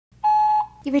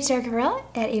You reached Erika Varela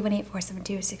at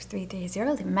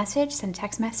 818-472-6330. Leave a message, send a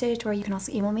text message, or you can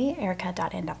also email me,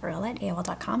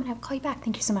 erika.n.varela@aol.com, and I will call you back.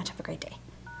 Thank you so much. Have a great day.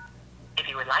 If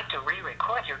you would like to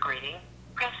re-record your greeting,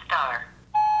 press star.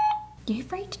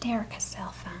 You've reached Erika's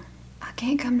cell phone. I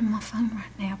can't come to my phone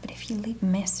right now, but if you leave a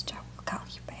message, I will call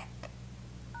you back.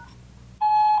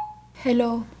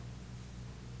 Hello.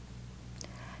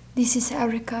 This is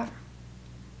Erika.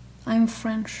 I'm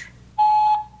French.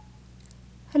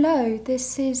 Hello,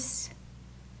 this is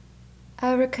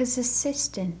Erika's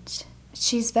assistant.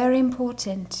 She's very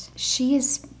important. She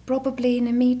is probably in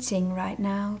a meeting right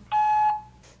now.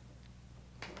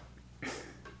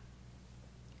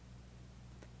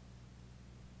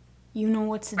 You know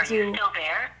what to do. Are you still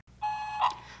there?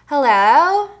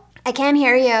 Hello? I can't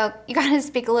hear you. You gotta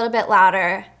speak a little bit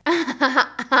louder.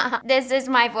 This is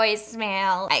my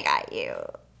voicemail. I got you.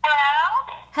 Hello?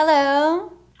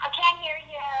 Hello? I can't hear you.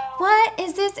 What?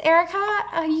 Is this Erika?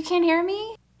 You can't hear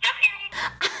me? Just hear you.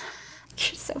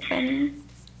 You're so funny.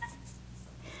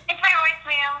 It's my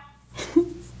voicemail.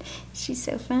 She's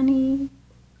so funny.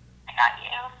 I got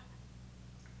you.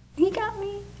 He got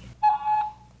me.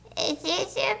 Is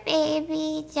this your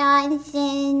baby,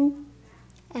 Johnson?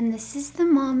 And this is the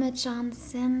Mama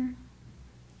Johnson.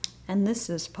 And this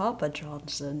is Papa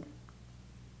Johnson.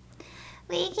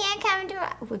 We can't come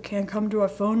to We can't come to our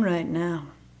phone right now.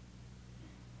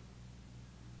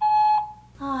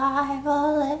 I'm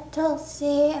a little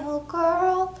seal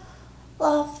girl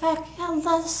living in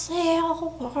the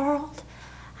seal world,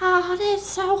 and it's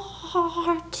so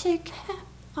hard to get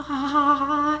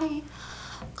by,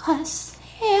 'cause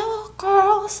seal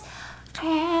girls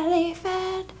can't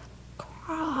even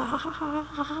cry.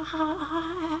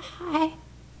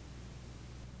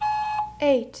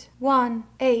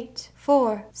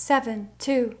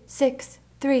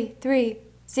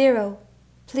 818-472-6330.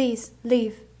 Please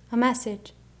leave a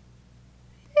message.